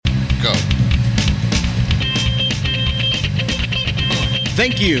Go.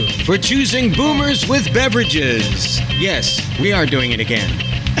 Thank you for choosing Boomers with Beverages. Yes, we are doing it again.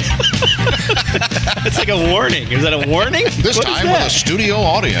 It's like a warning. Is that a warning? This What is time with that? a studio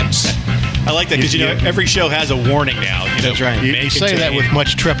audience. I like that because, every show has a warning now. That's right. You say that with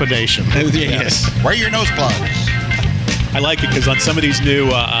much trepidation. Yes. Wear your nose plugs. I like it because on some of these new,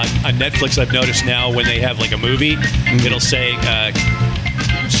 on Netflix, I've noticed now when they have like a movie, it'll say,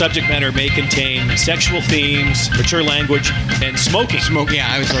 subject matter may contain sexual themes, mature language, and smoking. Yeah,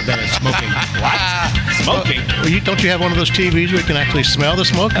 I always love that. Smoking. Smoking? Well, don't you have one of those TVs where you can actually smell the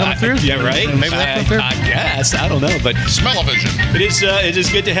smoke coming through? Yeah, right. Maybe that comes through? I guess. I don't know, but Smell-o-vision. it is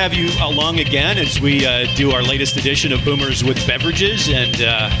good to have you along again as we do our latest edition of Boomers with Beverages, and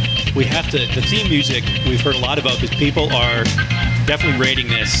we have the theme music we've heard a lot about because people are definitely rating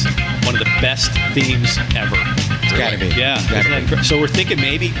this one of the best themes ever. It's gotta be. Yeah. It's gotta Isn't that be. so we're thinking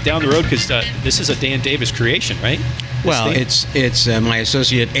maybe down the road because this is a Dan Davis creation, right? Well, This it's my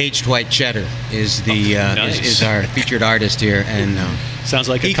associate Aged White Cheddar is the nice. is our featured artist here, and theme sounds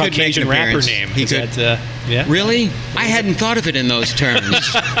like a he could make an Caucasian rapper appearance. name. He Is could. that, yeah. Really? I hadn't thought of it in those terms.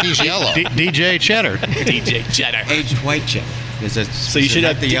 He's yellow. DJ Cheddar. DJ Cheddar. Aged White Cheddar. So you should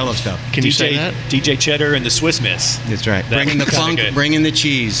not have the yellow stuff. Can you DJ, say that? DJ Cheddar and the Swiss Miss. That's right. That Bringing the would be funk, good. bringing the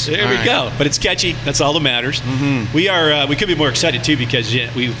cheese. There All we right. go. But it's catchy. That's all that matters. Mm-hmm. We could be more excited too because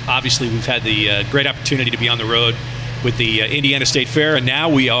we've had the great opportunity to be on the road with the Indiana State Fair, and now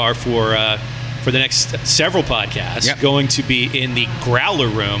we are for the next several podcasts going to be in the Growler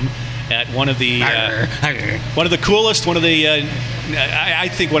Room at one of the coolest, I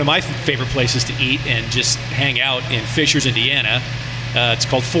think one of my favorite places to eat and just hang out in Fishers, Indiana. It's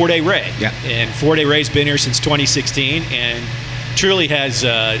called 4-Day Ray. Yeah. And 4-Day Ray's been here since 2016 and truly has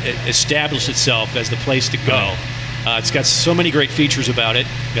established itself as the place to go. It's got so many great features about it.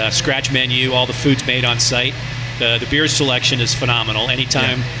 Scratch menu, all the food's made on site. The beer selection is phenomenal.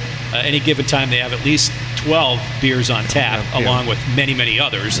 Anytime, any given time, they have at least 12 beers on tap, along with many, many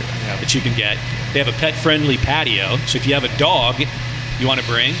others that you can get. They have a pet-friendly patio, so if you have a dog you want to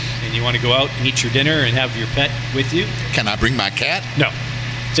bring and you want to go out and eat your dinner and have your pet with you, Can I bring my cat? no,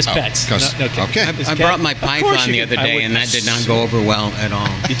 just pets. 'cause- No cat. okay. Just I cat. brought my Of course python you the can. other I day, would and that did not go over well at all.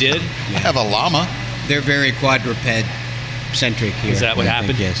 You did? I have a llama. They're very quadruped-centric here. Is that what I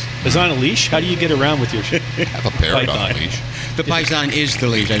think, happened? yes. Is it on a leash? How do you get around with your I have a parrot on a Python. leash. The python is the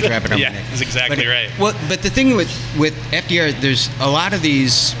leash. I wrap it on Yeah, my neck. that's exactly But right. Well, but the thing with FDR, there's a lot of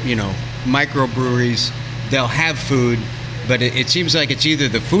these, microbreweries. They'll have food, but it seems like it's either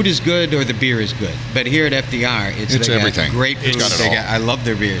the food is good or the beer is good. But here at FDR, It's they got everything. Great food. It's got it all. I love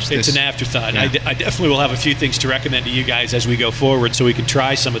their beers. It's This- an afterthought. Yeah. I definitely will have a few things to recommend to you guys as we go forward so we can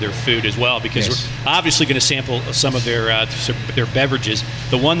try some of their food as well because Yes. we're obviously going to sample some of their beverages.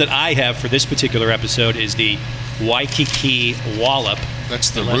 The one that I have for this particular episode is the Waikiki Wallop. That's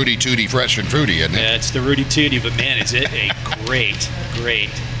the Rudy Tooty Fresh and Fruity, isn't it? Yeah, it's the Rudy Tooty, but man, is it a great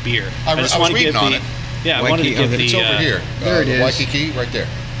beer. I was reading on it. Yeah, I wanted to Waikiki, give the... It's over here. There it the is. Waikiki, right there.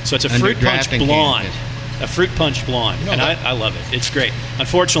 So it's a Under fruit punch drafting can, blonde. yes. A fruit punch blonde. You know And that- I love it. It's great.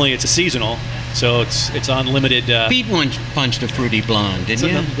 Unfortunately, it's a seasonal, so it's on limited... Pete once punched a fruity blonde, it's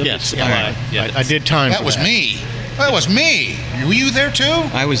didn't on you? limited Yes. supply. Yeah, I did time That for was that. me. That was me. Were you there too?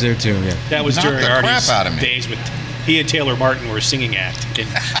 I was there too. Yeah. That was Knocked during the crap Artie's out of me. days with... He and Taylor Martin were a singing act in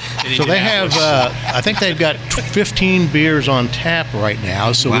So they have, Indianapolis. I think they've got 15 beers on tap right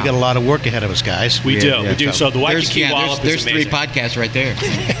now, so we Wow. got a lot of work ahead of us, guys. We Yeah, do. So the Waikiki There's Wallop is three amazing. podcasts right there.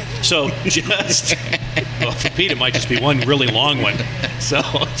 So just... Well, for Pete, it might just be one really long one. So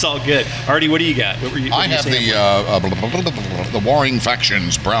it's all good. Artie, what do you got? What were you I you have saying? the Warring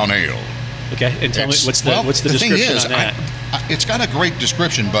Factions Brown Ale. Okay, and tell me, It's- what's the well, description thing is, on that? it's got a great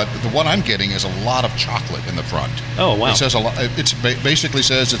description, but what I'm getting is a lot of chocolate in the front. Oh, wow. It says a lot. It's basically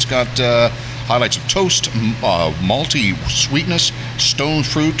says it's got highlights of toast, malty sweetness, stone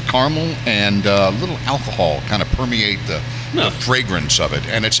fruit, caramel, and little alcohol kind of permeate the fragrance of it,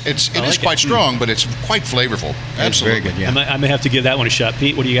 and it is like quite it. strong, but it's quite flavorful. That's very Absolutely good. Yeah. I may have to give that one a shot.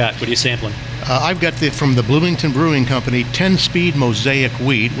 Pete, what do you got? What are you sampling? I've got from the Bloomington Brewing Company 10-speed Mosaic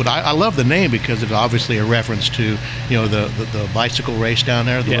Wheat. I love the name because it's obviously a reference to the bicycle race down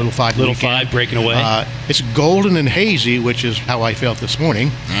there, the Yeah, Little Five. Little weekend. Five breaking away. It's golden and hazy, which is how I felt this morning,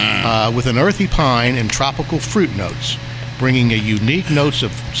 with an earthy pine and tropical fruit notes, bringing a unique notes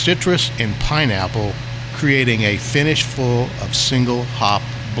of citrus and pineapple, creating a finish full of single hop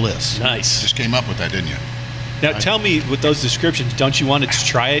bliss. Nice. just came up with that, didn't you? Now tell me, with those descriptions, don't you want to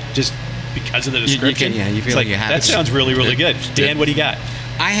try it just because of the you description? can, yeah, you feel It's like you have that to. sounds really, really good. Dan, what do you got?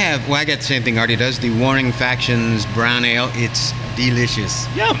 I got the same thing Artie does. The Warring Factions Brown Ale. It's delicious.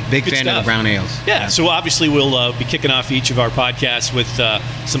 Yeah, big good fan of stuff. the brown ales. Yeah, so obviously we'll be kicking off each of our podcasts with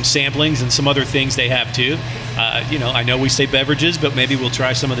some samplings and some other things they have too. I know we say beverages, but maybe we'll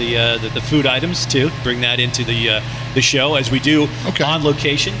try some of the food items too. Bring that into the show as we do on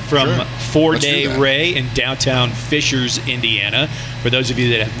location from Sure. 4 Let's Day do that. Ray in downtown Fishers, Indiana. For those of you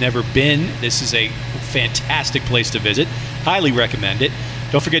that have never been, this is a fantastic place to visit. Highly recommend it.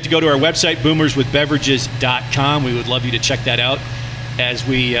 Don't forget to go to our website, boomerswithbeverages.com. We would love you to check that out as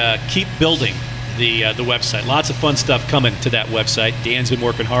we keep building the website. Lots of fun stuff coming to that website. Dan's been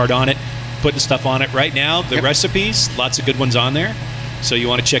working hard on it, putting stuff on it right now. The recipes, lots of good ones on there. So you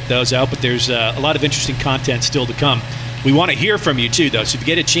want to check those out. But there's a lot of interesting content still to come. We want to hear from you, too, though. So if you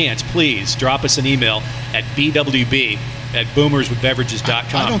get a chance, please drop us an email at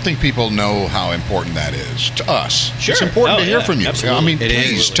bwb@boomerswithbeverages.com. I don't think people know how important that is to us. Sure. It's important to hear yeah, from you. absolutely. I mean, It is.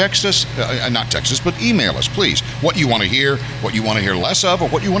 please text us, not text us, but email us, please. What you want to hear, what you want to hear less of, or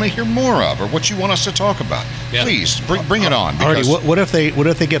what you want to hear more of, or what you want us to talk about. Yeah. Please, bring it on. Artie, because what if they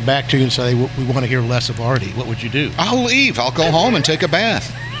get back to you and say we want to hear less of Artie? What would you do? I'll leave. I'll go home and take a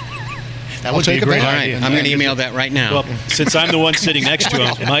bath. That I'll would be take a a great bath. All right, idea. I'm going to email that right now. Well, since I'm the one sitting next to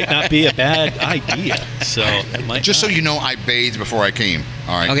him, it might not be a bad idea. So it might Just so not. you know, I bathed before I came.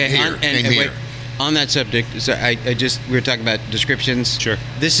 All right, Okay, here, came here. wait, on that subject, so we were talking about descriptions. Sure.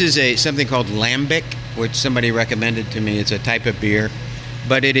 This is something called lambic, which somebody recommended to me. It's a type of beer,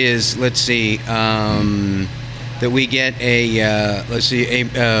 but it is. Let's see, that we get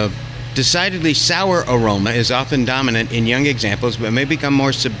a decidedly sour aroma is often dominant in young examples, but may become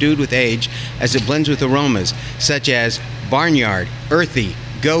more subdued with age as it blends with aromas such as barnyard, earthy,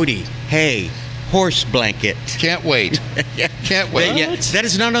 goaty, hay, horse blanket. Can't wait. Can't wait. Yeah, that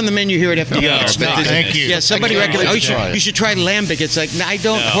is not on the menu here at FDR. No, it's but not. this- Thank you. Yeah, somebody I can't recommended. wait to try it. You should try lambic. It's like, no, I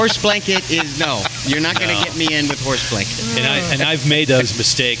don't. No. Horse blanket is no. You're not going to get me in with horse blanket. And I've made those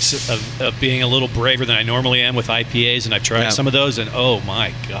mistakes of being a little braver than I normally am with IPAs, and I've tried Yeah. some of those, and oh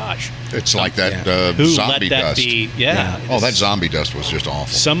my gosh, It's like that who zombie let that dust. be? Yeah. Oh, that zombie dust was just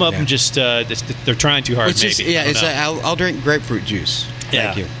awful. Some of them Yeah. just they're trying too hard. It's just, maybe. yeah, I don't it's know. I'll drink grapefruit juice.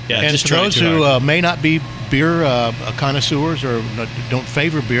 Yeah. Thank you. Yeah, And just for trying those too who hard. may not be beer connoisseurs or don't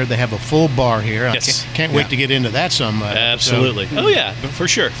favor beer, they have a full bar here. Yes. I can't wait to get into that some. Absolutely. Oh, yeah, for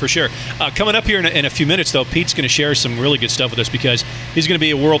sure. Coming up here in a few minutes, though, Pete's going to share some really good stuff with us because he's going to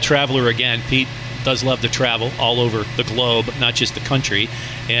be a world traveler again. Pete does love to travel all over the globe, not just the country,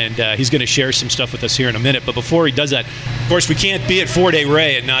 and he's going to share some stuff with us here in a minute. But before he does that, of course, we can't be at 4 Day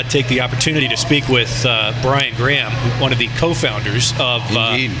Ray and not take the opportunity to speak with Brian Graham, one of the co-founders of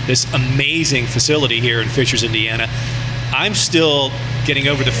Indeed. this amazing facility here in Fishers, Indiana. I'm still getting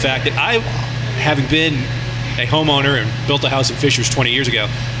over the fact that I, having been a homeowner and built a house in Fishers 20 years ago,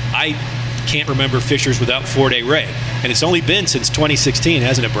 I can't remember Fishers without 4 Day Ray. And it's only been since 2016,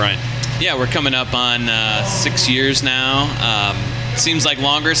 hasn't it, Brian? Yeah, we're coming up on 6 years now. Seems like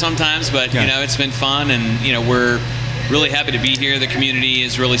longer sometimes, but Yeah. it's been fun, and we're really happy to be here. The community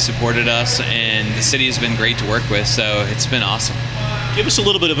has really supported us, and the city has been great to work with. So it's been awesome. Give us a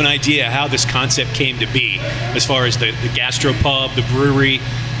little bit of an idea how this concept came to be, as far as the gastropub, the brewery.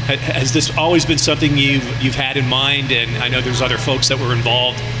 Has this always been something you've had in mind? And I know there's other folks that were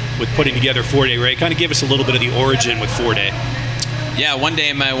involved with putting together 4 Day Ray. Kind of give us a little bit of the origin with 4 Day. Yeah, one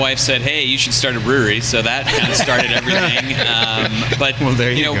day my wife said, "Hey, you should start a brewery." So that kind of started everything. But Well,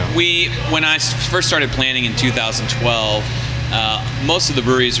 there you go. when I first started planning in 2012, most of the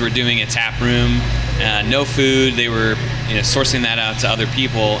breweries were doing a tap room, no food. They were sourcing that out to other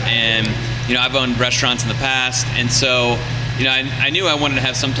people, and I've owned restaurants in the past, and so I knew I wanted to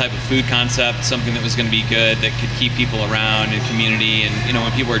have some type of food concept, something that was going to be good, that could keep people around in community, and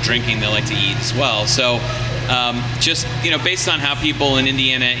when people are drinking, they like to eat as well. So just based on how people in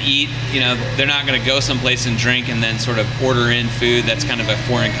Indiana eat, they're not going to go someplace and drink and then sort of order in food. That's kind of a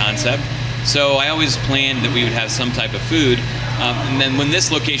foreign concept. So I always planned that we would have some type of food, and then when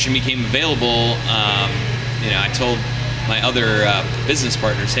this location became available, I told my other business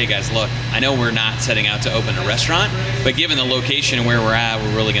partners, "Hey guys, look, I know we're not setting out to open a restaurant, but given the location and where we're at,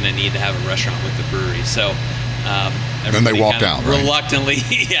 we're really going to need to have a restaurant with the brewery." So Then they everybody walked kind of out, right? reluctantly,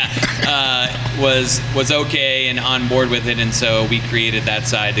 was okay and on board with it, and so we created that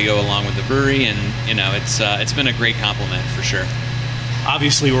side to go along with the brewery, and it's been a great compliment for sure.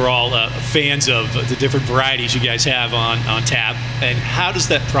 Obviously, we're all fans of the different varieties you guys have on tap. And how does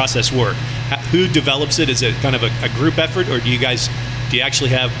that process work? Who develops it? Is it kind of a group effort, or do you actually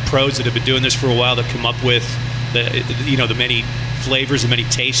have pros that have been doing this for a while that come up with the many flavors, the many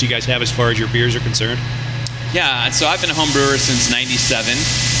tastes you guys have as far as your beers are concerned? Yeah, so I've been a home brewer since '97.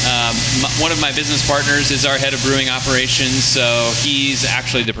 One of my business partners is our head of brewing operations, so he's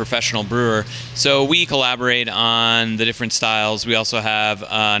actually the professional brewer. So we collaborate on the different styles. We also have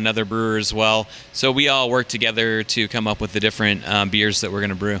another brewer as well. So we all work together to come up with the different beers that we're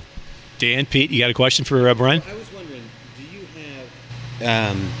going to brew. Dan, Pete, you got a question for Brian? I was wondering, do you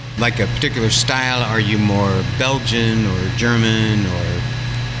have like a particular style? Are you more Belgian or German or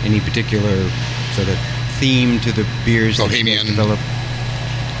any particular sort of theme to the beers that you guys develop?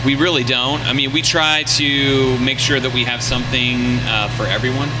 We really don't. I mean, we try to make sure that we have something for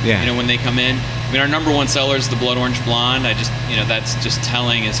everyone. Yeah. You know, when they come in. I mean, our number one seller is the Blood Orange Blonde. That's just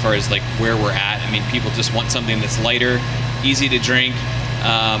telling as far as like where we're at. I mean, people just want something that's lighter, easy to drink.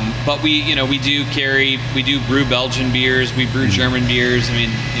 But we do brew Belgian beers, we brew German beers. I mean,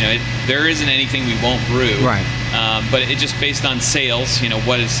 there isn't anything we won't brew. Right. But it just based on sales,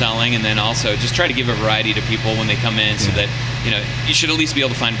 what is selling, and then also just try to give a variety to people when they come in, so that you should at least be able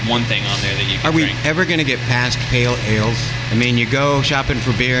to find one thing on there that you can drink. Are we ever going to get past pale ales? I mean, you go shopping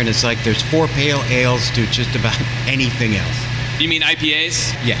for beer and it's like there's 4 pale ales to just about anything else. You mean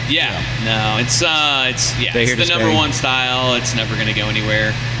IPAs? Yeah. No, it's the number one style. It's never going to go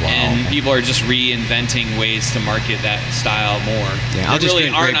anywhere. Wow. And people are just reinventing ways to market that style more. Yeah, they really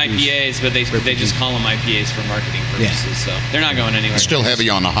aren't IPAs, but they just call them IPAs for marketing purposes. Yeah. So they're not going anywhere. It's still heavy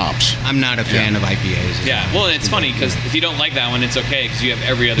on the hops. I'm not a fan of IPAs. Yeah, well, it's funny because if you don't like that one, it's okay because you have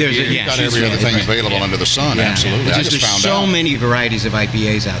every other beer. You've got every other thing available under the sun. Yeah. Absolutely. There's I just found so out. many varieties of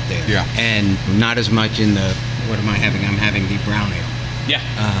IPAs out there. Yeah. And not as much in the, what am I having? I'm having the brown ale. Yeah.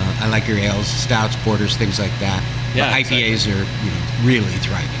 I like your ales, stouts, porters, things like that. Yeah, but IPAs are really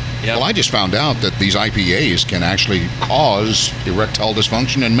thriving. Yep. Well, I just found out that these IPAs can actually cause erectile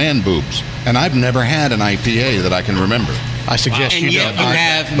dysfunction and man boobs. And I've never had an IPA that I can remember. I suggest And you yet don't. you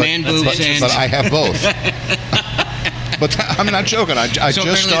have man boobs and... But I have both. But I'm not joking. I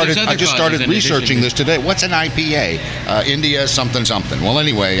just started researching this today. What's an IPA? India something something. Well,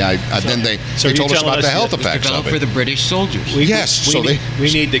 anyway, then they told us about the health effects of Developed for it. the British soldiers. We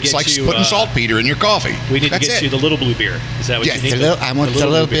We need to get it's like you, putting saltpeter in your coffee. We need to That's get it. you the little blue beer. Is that what Yeah, you need? I want the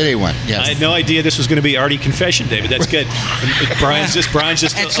little bitty one. Yes. I had no idea this was going to be Artie Confession, David. That's good. And Brian's just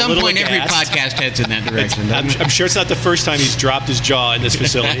At a some little point, every aghast. podcast heads in that direction. I'm sure it's not the first time he's dropped his jaw in this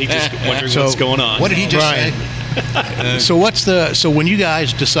facility. He just wondering So, what's going on. What did he just Brian. say? So when you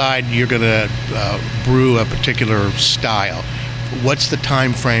guys decide you're going to brew a particular style, what's the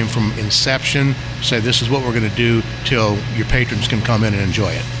time frame from inception? Say this is what we're going to do till your patrons can come in and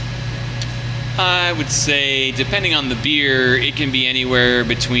enjoy it. I would say, depending on the beer, it can be anywhere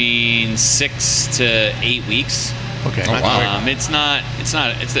between 6 to 8 weeks. Okay. Oh, wow.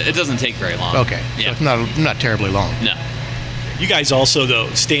 It doesn't take very long. Okay. Yeah. So it's not terribly long. No. You guys also, though,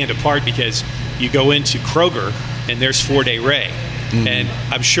 stand apart because you go into Kroger and there's 4-Day Ray. Mm-hmm. And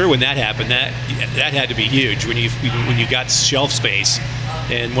I'm sure when that happened, that had to be huge when you got shelf space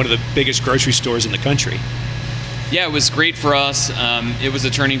in one of the biggest grocery stores in the country. Yeah, it was great for us. It was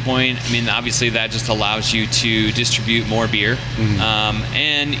a turning point. I mean, obviously that just allows you to distribute more beer,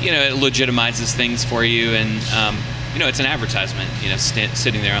 and it legitimizes things for you, and it's an advertisement.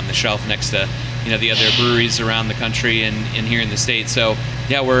 Sitting there on the shelf next to the other breweries around the country and here in the States. So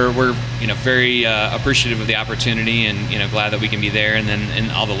yeah, we're very appreciative of the opportunity, and glad that we can be there, and then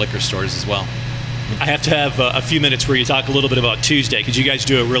in all the liquor stores as well. I have to have a few minutes where you talk a little bit about Tuesday, because you guys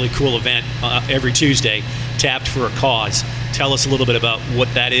do a really cool event every Tuesday, Tapped for a Cause. Tell us a little bit about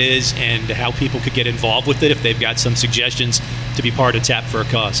what that is and how people could get involved with it if they've got some suggestions to be part of Tapped for a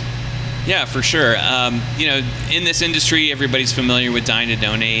Cause. Yeah, for sure. In this industry, everybody's familiar with Dine to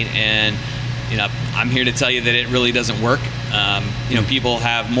Donate, and I'm here to tell you that it really doesn't work. People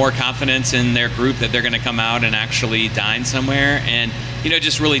have more confidence in their group that they're going to come out and actually dine somewhere, and it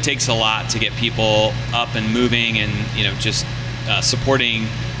just really takes a lot to get people up and moving, and just supporting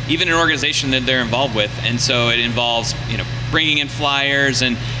even an organization that they're involved with. And so it involves bringing in flyers,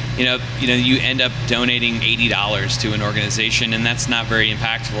 and you end up donating $80 to an organization, and that's not very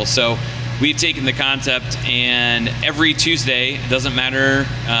impactful. So we've taken the concept, and every Tuesday, it doesn't matter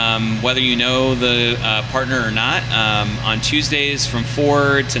whether you know the partner or not, on Tuesdays from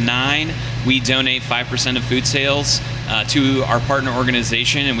 4 to 9, we donate 5% of food sales to our partner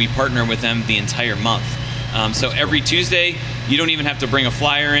organization, and we partner with them the entire month. So every Tuesday, you don't even have to bring a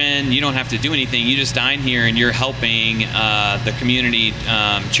flyer in. You don't have to do anything. You just dine here, and you're helping the community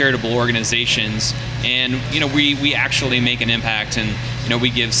charitable organizations. And we actually make an impact, and we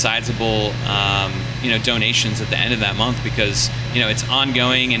give sizable donations at the end of that month, because it's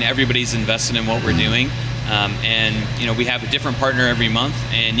ongoing and everybody's invested in what we're doing. And we have a different partner every month,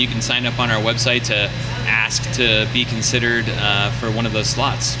 and you can sign up on our website to ask to be considered for one of those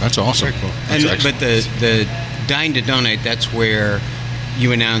slots. That's awesome. Very cool. And, That's but the Dine to Donate, that's where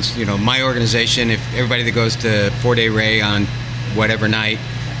you announce, my organization, if everybody that goes to 4-Day Ray on whatever night,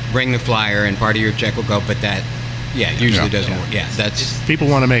 bring the flyer and part of your check will go, but that, usually doesn't work. Yeah, that's... People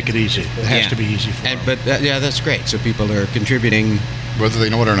want to make it easy. It has to be easy for them. But that's great. So people are contributing. whether they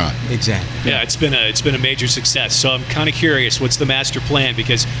know it or not. Exactly. Yeah, it's been a major success. So I'm kind of curious, what's the master plan?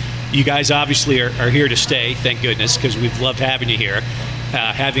 Because you guys obviously are here to stay, thank goodness, because we've loved having you here.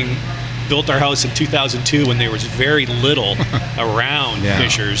 Having built our house in 2002 when there was very little around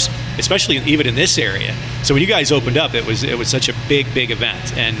Fishers, especially even in this area. So when you guys opened up, it was such a big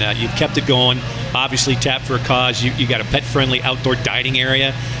event, and you've kept it going. Obviously, Tap for a Cause. You got a pet-friendly outdoor dining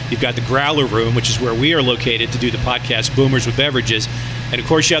area. You've got the Growler Room, which is where we are located to do the podcast Boomers with Beverages. And of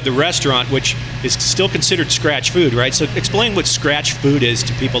course, you have the restaurant, which is still considered scratch food, right? So explain what scratch food is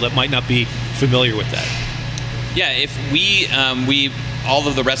to people that might not be familiar with that. Yeah, if we all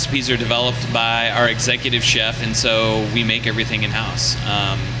of the recipes are developed by our executive chef, and so we make everything in-house.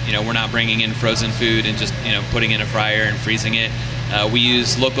 We're not bringing in frozen food and just putting in a fryer and freezing it. We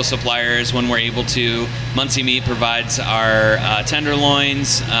use local suppliers when we're able to. Muncie Meat provides our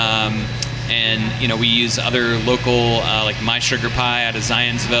tenderloins, and we use other local like My Sugar Pie out of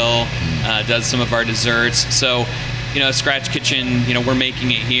Zionsville does some of our desserts. So Scratch Kitchen, we're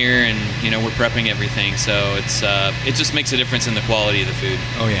making it here, and we're prepping everything. So it just makes a difference in the quality of the food.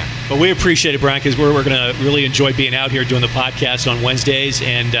 Oh yeah. Well, we appreciate it, Brian, because we're going to really enjoy being out here doing the podcast on Wednesdays,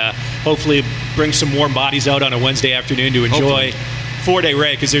 and hopefully bring some warm bodies out on a Wednesday afternoon to enjoy 4-Day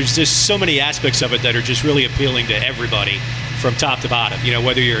Ray, because there's just so many aspects of it that are just really appealing to everybody from top to bottom.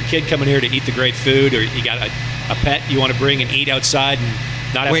 Whether you're a kid coming here to eat the great food, or you got a pet you want to bring and eat outside and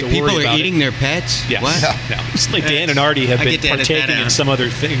not have to worry about it. Wait, people are eating their pets? Yes. What? No, it's like Dan and Artie have been partaking in some other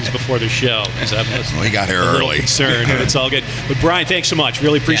things before the show. We got here a little early. concerned, but it's all good. But Brian, thanks so much.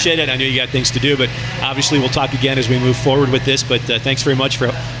 Really appreciate it. I know you got things to do, but obviously we'll talk again as we move forward with this. But thanks very much for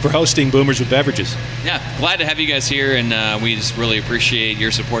hosting Boomers with Beverages. Yeah, glad to have you guys here, and we just really appreciate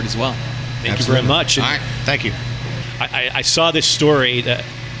your support as well. Thank you very much. All right. Thank you. I saw this story that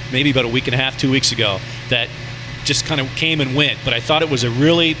maybe about a week and a half, 2 weeks ago, that just kind of came and went, but I thought it was a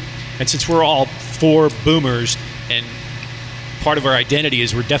really, and since we're all four boomers, and part of our identity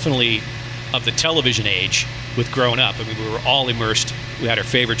is we're definitely of the television age with growing up. I mean, we were all immersed. We had our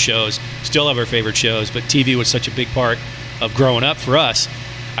favorite shows, still have our favorite shows, but TV was such a big part of growing up for us.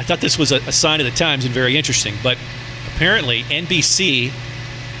 I thought this was a sign of the times and very interesting, but apparently NBC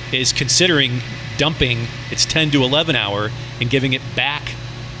is considering dumping its 10 to 11 hour and giving it back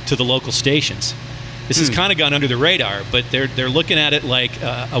to the local stations. This has kind of gone under the radar, but they're looking at it like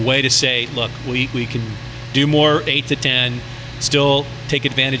a way to say, look, we can do more 8 to 10, still take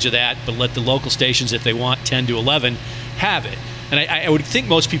advantage of that, but let the local stations, if they want 10 to 11, have it. And I would think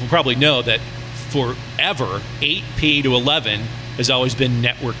most people probably know that forever, 8p to 11 has always been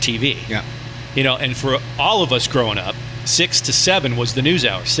network TV. Yeah. And for all of us growing up, 6 to 7 was the news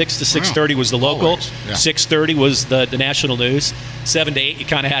hour. 6 to 6:30 was the local. Always, yeah. 6:30 was the national news. 7 to 8, you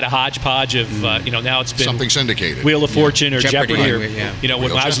kind of had a hodgepodge of, now it's been Something syndicated. Wheel of Fortune or Jeopardy. Jeopardy, Or, yeah.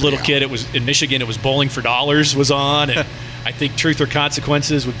 when I was a little kid, it was in Michigan, it was Bowling for Dollars was on. And I think Truth or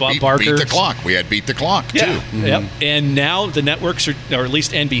Consequences with Bob Barker. Beat the Clock. We had Beat the Clock, too. Yeah. Yep. And now the networks, or at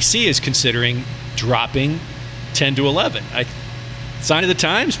least NBC, is considering dropping 10 to 11. Sign of the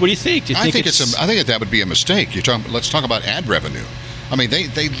times? What do you think? Do you I think that would be a mistake. Let's talk about ad revenue. I mean,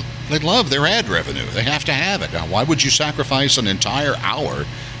 they love their ad revenue. They have to have it. Now, why would you sacrifice an entire hour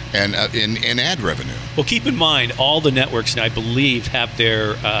and in ad revenue? Well, keep in mind, all the networks, and I believe, have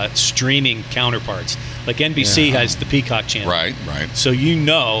their streaming counterparts. Like NBC has the Peacock channel. Right. So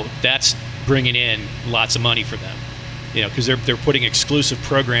that's bringing in lots of money for them. Because they're putting exclusive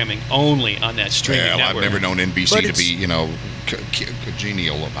programming only on that streaming network. I've never known NBC to be,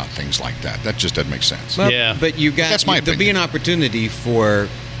 congenial about things like that. That just doesn't make sense. Well, yeah. But That's my there'll be opinion. an opportunity for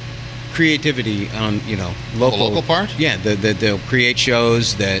creativity on, local. The local part? Yeah, they'll create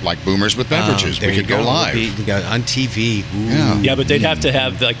shows that... Like Boomers with Beverages. there We you could go live. On TV. Ooh. Yeah. Yeah, but they'd have to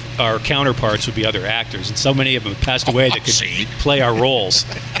have, like, our counterparts would be other actors, and so many of them have passed away that could See? play our roles.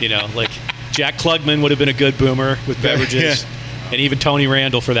 Like Jack Klugman would have been a good Boomer with Beverages, and even Tony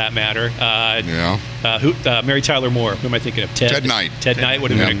Randall for that matter. Mary Tyler Moore. Who am I thinking of? Ted Knight. Ted Knight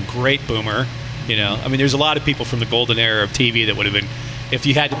would have Yeah. been a great Boomer. I mean, there's a lot of people from the golden era of TV that would have been, if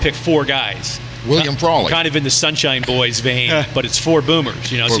you had to pick 4 guys. William Frawley. Kind of in the Sunshine Boys vein, but it's 4 boomers.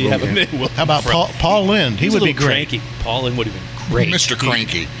 So you have boomers. How How about Paul Lynde? He would be great. Cranky. Paul Lynde would have been great. Mr.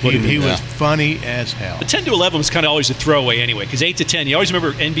 Cranky. He was funny as hell. The 10 to 11 was kind of always a throwaway anyway, because 8 to 10, you always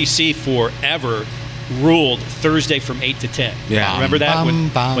remember NBC forever ruled Thursday from 8 to 10. Yeah. Remember that? Bum,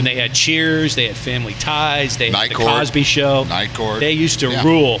 bum. When they had Cheers, they had Family Ties, they had Night The Court. Cosby Show. Night Court. They used to Yeah.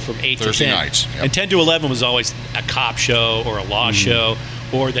 rule from 8 Thursday to 10. nights. Yep. And 10 to 11 was always a cop show or a law show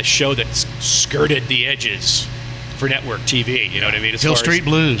or the show that skirted the edges for network TV. You know what I mean? As Hill far as Street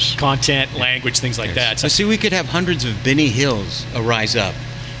Blues. content, language, things like that. So see, we could have hundreds of Benny Hills arise up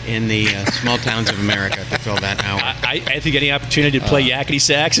in the small towns of America to fill that hour. I think any opportunity to play yakety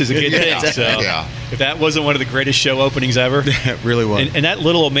sax is a good Yeah. thing. So Yeah. if that wasn't one of the greatest show openings ever, It really was. and that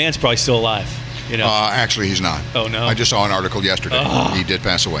little old man's probably still alive. You know, Actually, he's not. Oh, no? I just saw an article yesterday. He did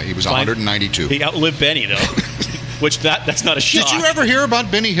pass away. He was Fine. 192. he outlived Benny though, which that's not a shock. Did you ever hear about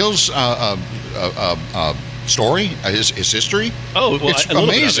Benny Hill's story? His history? Oh, well, it's a little bit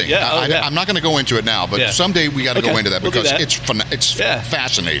of it. amazing. Yeah. Yeah. I'm not going to go into it now, but Yeah. someday we got to Okay. go into that We'll do because that. it's Yeah.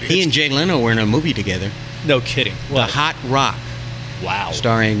 fascinating. He and Jay Leno were in a movie together, No kidding. The Hot Rock, Wow.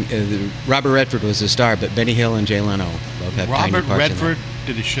 starring Robert Redford was the star, but Benny Hill and Jay Leno both have tiny Robert parts in it. Redford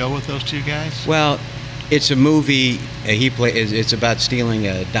did a show with those two guys. Well, it's a movie. It's about stealing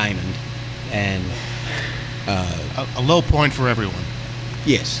a diamond, and A low point for everyone.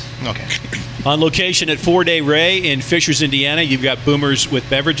 yes, Okay. On location at 4-Day Ray in Fishers, Indiana, you've got Boomers with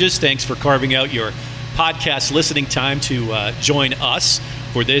Beverages. Thanks for carving out your podcast listening time to join us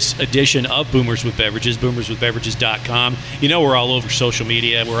for this edition of Boomers with Beverages, boomerswithbeverages.com. You know we're all over social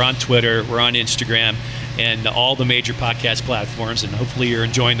media. We're on Twitter. We're on Instagram and all the major podcast platforms, and hopefully you're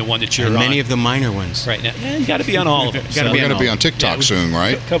enjoying the one that you're and on many of the minor ones. right now. Yeah, you got to be on all of them. Gotta We're be going to on be all. on TikTok we soon,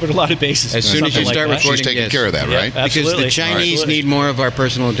 right? Covered a lot of bases. As soon as you Something start like that. recording, She's taking yes. care of that, Yeah, right? Because absolutely. the Chinese Absolutely. need more of our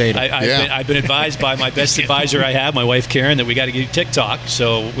personal data. I've been advised by my best advisor I have, my wife Karen, that we got to get TikTok.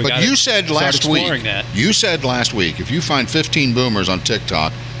 So we got But you said last week. that. You said last week if you find 15 boomers on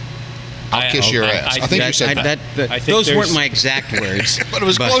TikTok, I'll kiss your ass. I think you said that. I think those there's- weren't my exact words. But it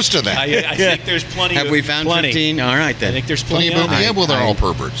was close to that. I think there's plenty. Have we found plenty. 15? All right, I then. think there's Plenty plenty. of boomers. out Yeah, well, they're I- all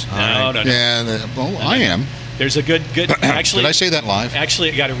perverts. there. No. Yeah, well, I am. There's a good. Actually, Did I say that live?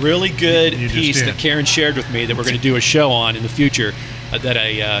 Actually, I got a really good You just piece did. that Karen shared with me that we're going to do a show on in the future. That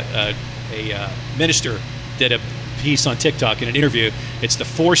a minister did a piece on TikTok in an interview. It's the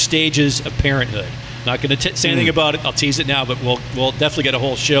 4 stages of parenthood. Not going to say anything about it. I'll tease it now, but we'll definitely get a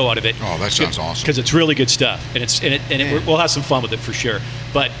whole show out of it. Oh, that sounds awesome. Because it's really good stuff, and we'll have some fun with it for sure.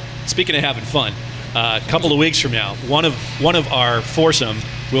 But speaking of having fun, a couple of weeks from now, one of our foursome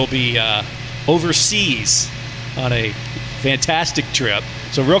will be overseas on a fantastic trip.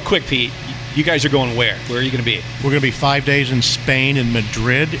 So real quick, Pete, you guys are going where? Where are you going to be? We're going to be 5 days in Spain and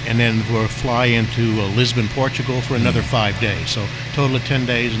Madrid, and then we'll fly into Lisbon, Portugal for another 5 days. So total of 10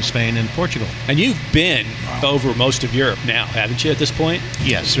 days in Spain and Portugal. And you've been over most of Europe now, haven't you, at this point?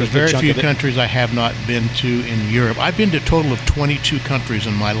 Yes, There's there's a good very chunk few of it. countries I have not been to in Europe. I've been to a total of 22 countries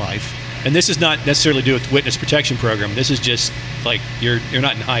in my life. And this is not necessarily to do with the witness protection program. This is just like you're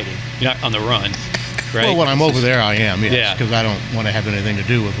not in hiding. You're not on the run, right? Well, when I'm over there, I am, yes, Yeah. because I don't want to have anything to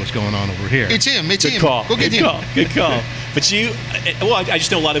do with what's going on over here. It's him. It's Good him. call. Go get Good him. call. Good call. But I just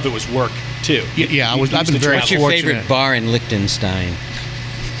know a lot of it was work too. Yeah, I've You been used to very travel. What's your fortunate. favorite bar in Liechtenstein?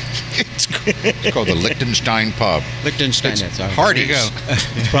 It's called the Liechtenstein Pub. Liechtenstein. That's all right. Hardee's. There you go.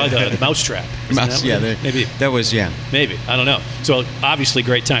 It's probably the Mousetrap. Isn't Mouse, that yeah, what it- maybe. that was Maybe. I don't know. So obviously,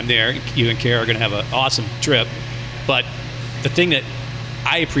 great time there. You and Kara are going to have an awesome trip. But the thing that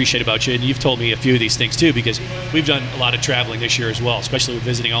I appreciate about you, and you've told me a few of these things too, because we've done a lot of traveling this year as well, especially with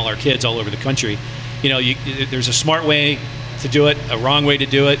visiting all our kids all over the country. You know, there's a smart way to do it, a wrong way to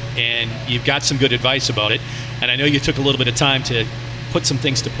do it, and you've got some good advice about it. And I know you took a little bit of time to put some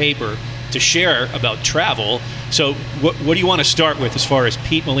things to paper to share about travel. So what do you want to start with as far as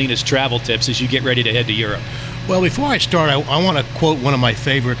Pete Molina's travel tips as you get ready to head to Europe? Well, before I start, I want to quote one of my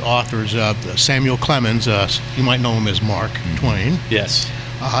favorite authors, Samuel Clemens. You might know him as Mark Twain. Yes.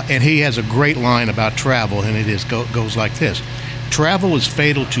 And he has a great line about travel, and it goes like this. Travel is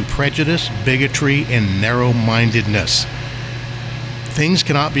fatal to prejudice, bigotry, and narrow-mindedness. Things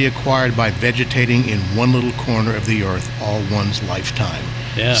cannot be acquired by vegetating in one little corner of the earth all one's lifetime.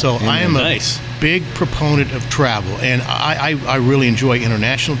 Yeah. So I am Nice. a big proponent of travel, and I really enjoy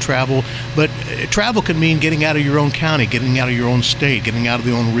international travel, but travel can mean getting out of your own county, getting out of your own state, getting out of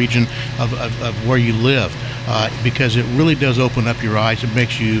the own region of where you live, because it really does open up your eyes. It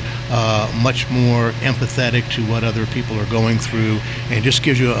makes you much more empathetic to what other people are going through, and just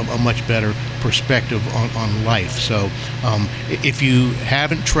gives you a much better perspective on life. So if you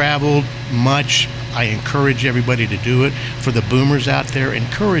haven't traveled much, I encourage everybody to do it. For the boomers out there,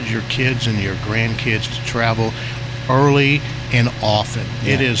 encourage your kids and your grandkids to travel early and often.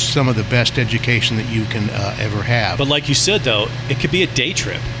 Yeah. It is some of the best education that you can ever have. But like you said, though, it could be a day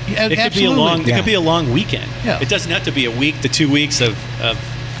trip. Yeah, it could absolutely. be a long. Yeah. It could be a long weekend. Yeah. It doesn't have to be a week to 2 weeks of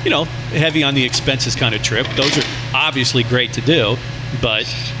heavy on the expenses kind of trip. Those are obviously great to do, but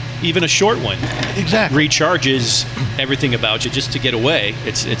even a short one Exactly. recharges everything about you just to get away.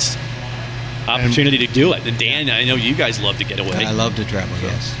 It's opportunity to do it. And Dan, I know you guys love to get away. I love to travel.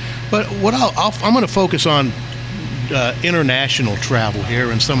 Yes. But what I'm going to focus on international travel here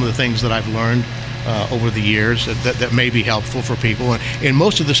and some of the things that I've learned over the years that may be helpful for people. And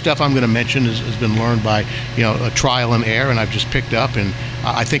most of the stuff I'm going to mention has been learned by a trial and error, and I've just picked up, and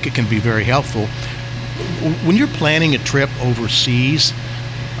I think it can be very helpful. When you're planning a trip overseas,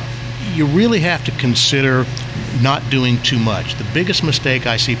 you really have to consider not doing too much. The biggest mistake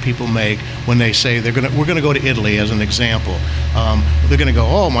I see people make when they say we're going to go to Italy, as an example, they're going to go,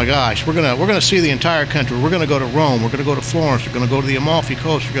 oh my gosh, we're going to see the entire country. We're going to go to Rome. We're going to go to Florence. We're going to go to the Amalfi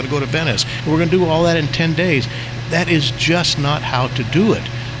Coast. We're going to go to Venice. And we're going to do all that in 10 days. That is just not how to do it.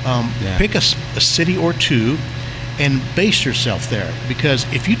 Pick a city or two and base yourself there, because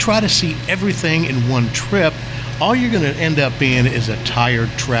if you try to see everything in one trip, all you're going to end up being is a tired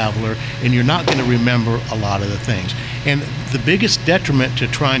traveler, and you're not going to remember a lot of the things. And the biggest detriment to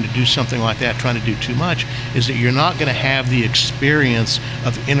trying to do something like that, trying to do too much, is that you're not going to have the experience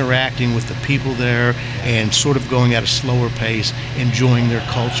of interacting with the people there and sort of going at a slower pace, enjoying their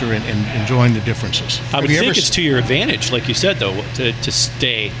culture and enjoying the differences. I would you think ever it's to your advantage, like you said, though, to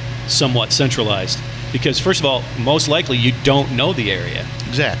stay somewhat centralized. Because, first of all, most likely you don't know the area.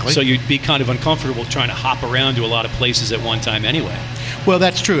 Exactly. So you'd be kind of uncomfortable trying to hop around to a lot of places at one time anyway. Well,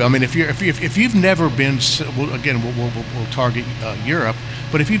 that's true. I mean, if you've never been, well, again, we'll target Europe.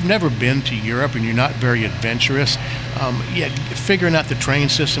 But if you've never been to Europe and you're not very adventurous, figuring out the train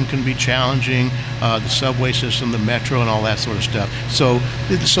system can be challenging, the subway system, the metro, and all that sort of stuff. So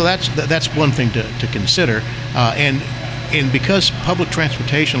that's one thing to consider. And because public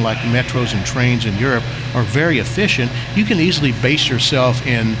transportation like metros and trains in Europe are very efficient, you can easily base yourself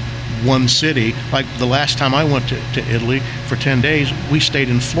in one city. Like the last time I went to Italy for 10 days, we stayed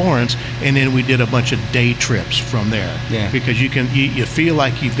in Florence, and then we did a bunch of day trips from there. Yeah. Because you feel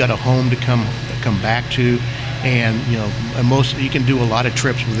like you've got a home to come back to, and you can do a lot of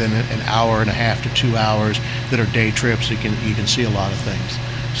trips within an hour and a half to 2 hours that are day trips. You can see a lot of things.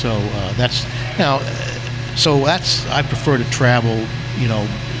 So I prefer to travel,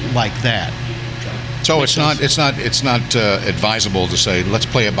 like that. So it's not advisable to say let's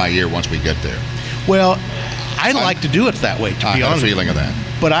play it by ear once we get there. Well, I like to do it that way. To I be have honest, a feeling of that.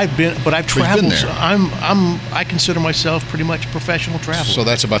 But I've traveled. been there. So I consider myself pretty much a professional traveler. So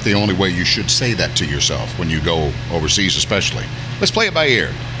that's about the only way you should say that to yourself when you go overseas, especially. Let's play it by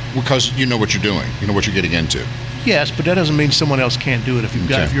ear, because you know what you're doing. You know what you're getting into. Yes, but that doesn't mean someone else can't do it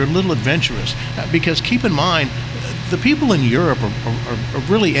if you're a little adventurous. Because keep in mind, the people in Europe are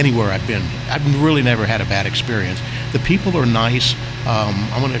really anywhere I've been. I've really never had a bad experience. The people are nice.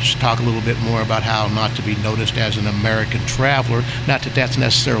 I want to just talk a little bit more about how not to be noticed as an American traveler. Not that that's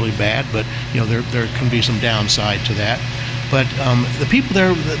necessarily bad, but there can be some downside to that. But the people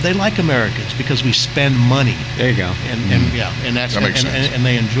there, they like Americans because we spend money. There you go. And that's That makes sense. And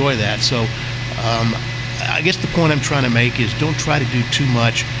they enjoy that. So. I guess the point I'm trying to make is don't try to do too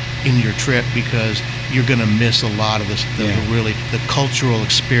much in your trip, because you're going to miss a lot of the cultural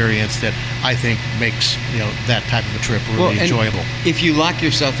experience that I think makes that type of a trip really enjoyable. If you lock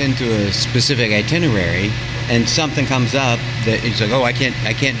yourself into a specific itinerary and something comes up that it's like, oh, I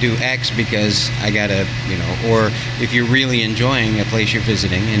can't do X because I gotta, or if you're really enjoying a place you're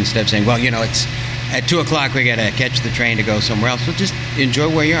visiting, instead of saying, well, it's at 2:00 we gotta catch the train to go somewhere else, so just enjoy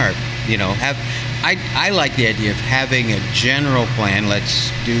where you are. I like the idea of having a general plan. Let's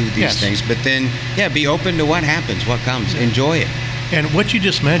do these things, but then, be open to what happens, what comes. Enjoy it. And what you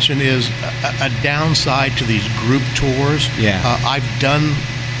just mentioned is a downside to these group tours. Yeah. I've done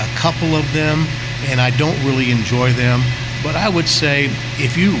a couple of them, and I don't really enjoy them. But I would say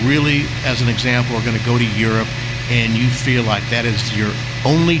if you really, as an example, are going to go to Europe and you feel like that is your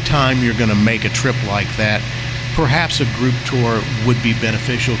only time you're going to make a trip like that, perhaps a group tour would be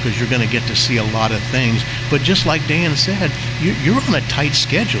beneficial, because you're going to get to see a lot of things. But just like Dan said, you're on a tight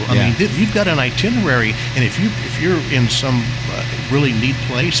schedule. I mean, you've got an itinerary, and if you're in some really neat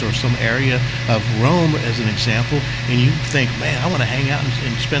place or some area of Rome, as an example, and you think, man, I want to hang out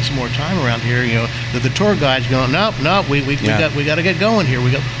and spend some more time around here, the tour guide's going, nope, we got to get going here.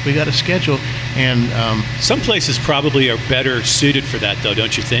 We got a schedule, and some places probably are better suited for that, though,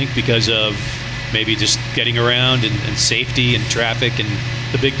 don't you think? Because of maybe just getting around and safety and traffic and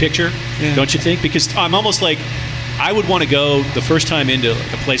the big picture, don't you think? Because I'm almost like, I would want to go the first time into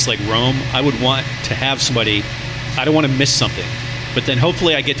a place like Rome. I would want to have somebody. I don't want to miss something, but then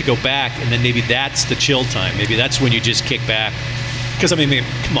hopefully I get to go back, and then maybe that's the chill time. Maybe that's when you just kick back. Because I mean,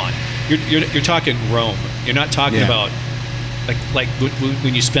 come on, you're talking Rome. You're not talking about like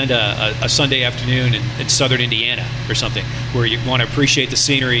when you spend a Sunday afternoon in southern Indiana or something, where you want to appreciate the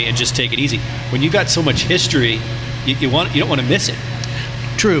scenery and just take it easy. When you've got so much history, you don't want to miss it.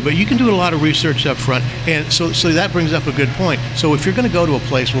 True, but you can do a lot of research up front, and so that brings up a good point. So if you're going to go to a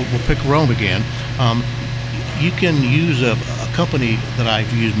place, we'll pick Rome again. You can use a company that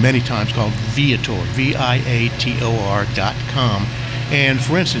I've used many times called Viator, Viator.com. And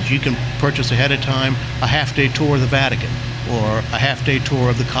for instance, you can purchase ahead of time a half-day tour of the Vatican or a half-day tour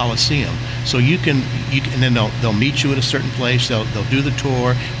of the Colosseum. So you can and then they'll meet you at a certain place. They'll do the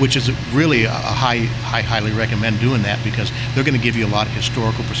tour, which is really I highly recommend doing that, because they're going to give you a lot of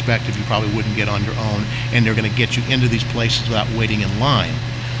historical perspective you probably wouldn't get on your own, and they're going to get you into these places without waiting in line.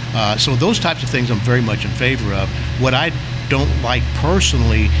 So those types of things I'm very much in favor of. What I don't like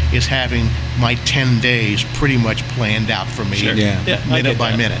personally is having my 10 days pretty much planned out for me, minute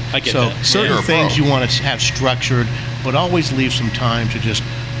by minute. I get so that. certain things you want to have structured, but always leave some time to just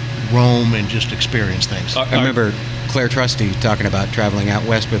roam and just experience things. I remember Claire Trusty talking about traveling out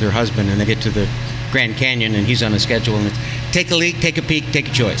west with her husband, and they get to the Grand Canyon, and he's on a schedule, and it's take a leak, take a peek, take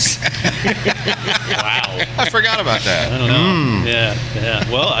a choice. Wow. I forgot about that. I don't know. Yeah.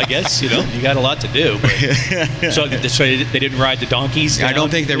 Well, I guess, you got a lot to do. But, so they didn't ride the donkeys down? I don't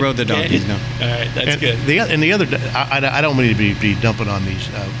think they rode the donkeys, no. All right, that's good. The other, I don't mean to be dumping on these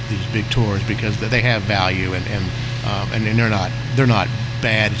big tours, because they have value, and they're not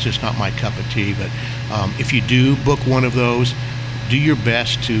bad. It's just not my cup of tea. But if you do book one of those, do your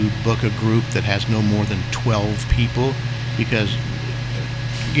best to book a group that has no more than 12 people, because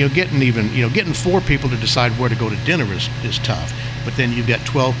getting 4 people to decide where to go to dinner is tough. But then you've got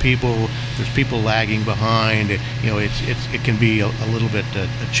 12 people. There's people lagging behind. It can be a little bit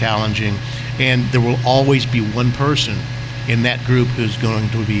challenging, and there will always be one person in that group who's going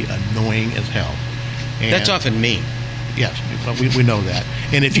to be annoying as hell. And That's often me. Yes, we know that.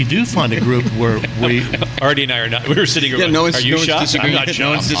 And if you do find a group where Artie and I are not, we were sitting here no one's, are you shocked? disagreeing. I'm not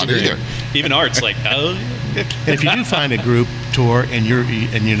No one's shocked. disagreeing. Even Art's like, oh. and if you do find a group tour and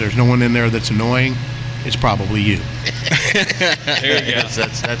there's no one in there that's annoying, it's probably you. There you go.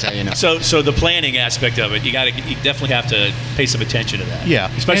 That's how you know. So the planning aspect of it, you definitely have to pay some attention to that.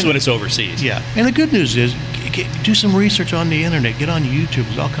 Yeah. Especially when it's overseas. Yeah. And the good news is, do some research on the internet. Get on YouTube.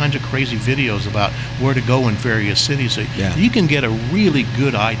 There's all kinds of crazy videos about where to go in various cities. So you can get a really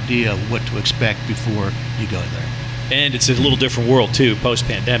good idea of what to expect before you go there. And it's a little different world, too,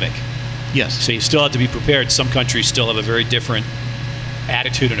 post-pandemic. Yes. So you still have to be prepared. Some countries still have a very different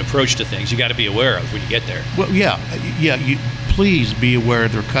attitude and approach to things you got to be aware of when you get there. Well, you please be aware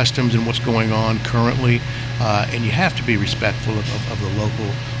of their customs and what's going on currently, and you have to be respectful of the local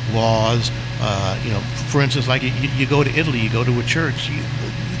laws. For instance, like you go to Italy, you go to a church.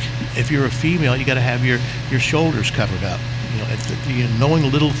 If you're a female, you got to have your shoulders covered up.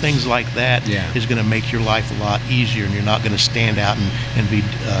 Knowing little things like that is going to make your life a lot easier, and you're not going to stand out and be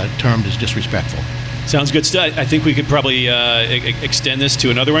termed as disrespectful. Sounds good stuff. I think we could probably extend this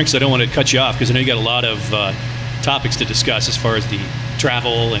to another one, because I don't want to cut you off, because I know you got a lot of topics to discuss as far as the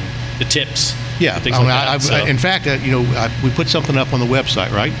travel and the tips. Yeah, and things like that. In fact, we put something up on the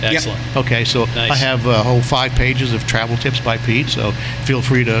website, right? Excellent. Okay, so Nice. I have a whole 5 pages of travel tips by Pete, so feel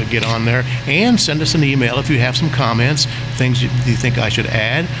free to get on there and send us an email if you have some comments, things you think I should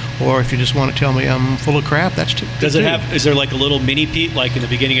add, or if you just want to tell me I'm full of crap, that's too. Does it have? Is there like a little mini Pete, like in the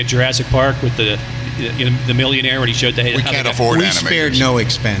beginning of Jurassic Park with the millionaire when he showed the? We can't afford We animators. spared no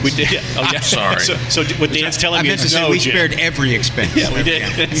expense. We did. Oh, yeah. I'm sorry. So what Dan's telling I me meant to is say no, we Jim. spared every expense. Yeah, we did.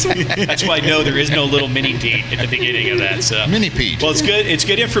 That's why I know there is no little mini Pete at the beginning of that. So. Mini Pete. Well, it's good. It's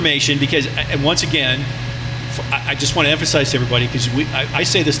good information, because, and once again, I just want to emphasize to everybody, because I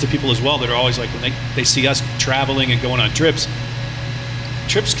say this to people as well that are always like, when they see us traveling and going on trips.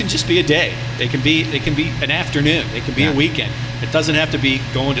 Trips can just be a day. They can be an afternoon. They can be a weekend. It doesn't have to be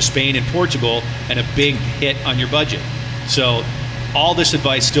going to Spain and Portugal and a big hit on your budget. So all this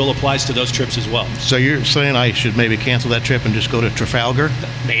advice still applies to those trips as well. So you're saying I should maybe cancel that trip and just go to Trafalgar?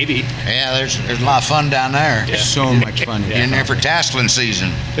 Maybe. Yeah, there's a lot of fun down there. Yeah. So much fun. In there for tasseling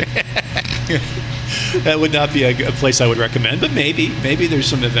season. That would not be a place I would recommend, but maybe there's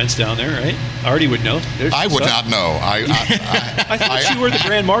some events down there, right? Artie would know. I would not know. I thought you were the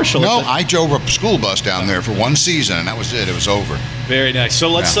Grand Marshal. No, I drove a school bus down there for one season, and that was it. It was over. Very nice. So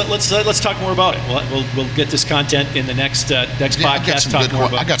let's talk more about it. We'll get this content in the next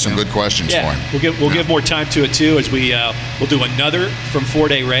podcast. I got some good questions for him. We'll give more time to it too, as we'll do another from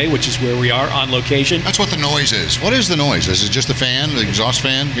Fort A. Ray, which is where we are on location. That's what the noise is. What is the noise? Is it just the fan, the exhaust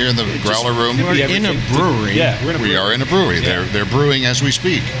fan here in the growler room? We're in a brewery. Yeah, we're in a brewery. We are in a brewery. Yeah. They're brewing as we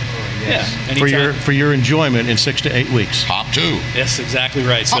speak. Yeah, for your enjoyment in 6 to 8 weeks. Hop 2. Yes, exactly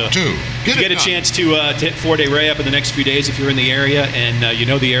right. So Hop 2. Get a chance to hit Fort A. Ray up in the next few days if you're in the area and you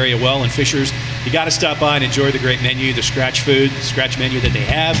know the area well and Fishers. You got to stop by and enjoy the great menu, the scratch menu that they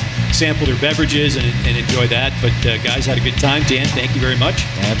have. Sample their beverages and enjoy that. But guys, had a good time. Dan, thank you very much.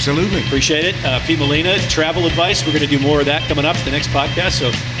 Absolutely. Appreciate it. Pete Molina, travel advice. We're going to do more of that coming up the next podcast.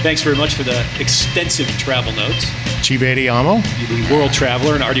 So thanks very much for the extensive travel notes. Chief Eddie Amo, the world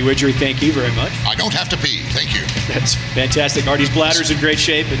traveler, and Artie Widgery, thank you very much. I don't have to pee. Thank you. That's fantastic. Artie's bladder's in great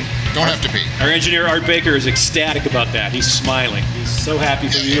shape. And don't have to pee. Our engineer, Art Baker, is ecstatic about that. He's smiling. He's so happy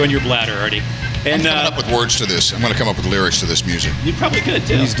for you and your bladder, Artie. And, I'm coming up with words to this. I'm going to come up with lyrics to this music. You probably could,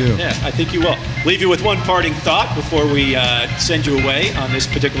 too. Please do. Yeah, I think you will. Leave you with one parting thought before we send you away on this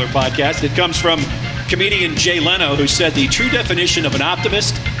particular podcast. It comes from comedian Jay Leno, who said the true definition of an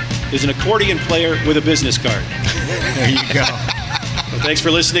optimist is an accordion player with a business card. There you go. Well, thanks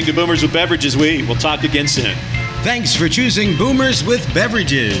for listening to Boomers with Beverages. We'll talk again soon. Thanks for choosing Boomers with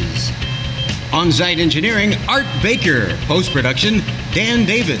Beverages. On-site engineering, Art Baker. Post-production, Dan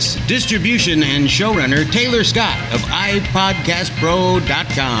Davis. Distribution and showrunner, Taylor Scott of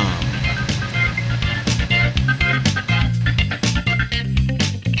iPodcastPro.com.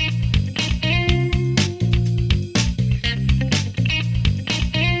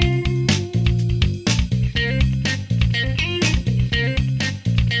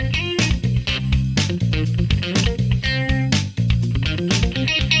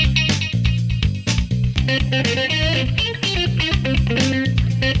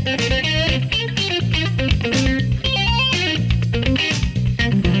 Thank you.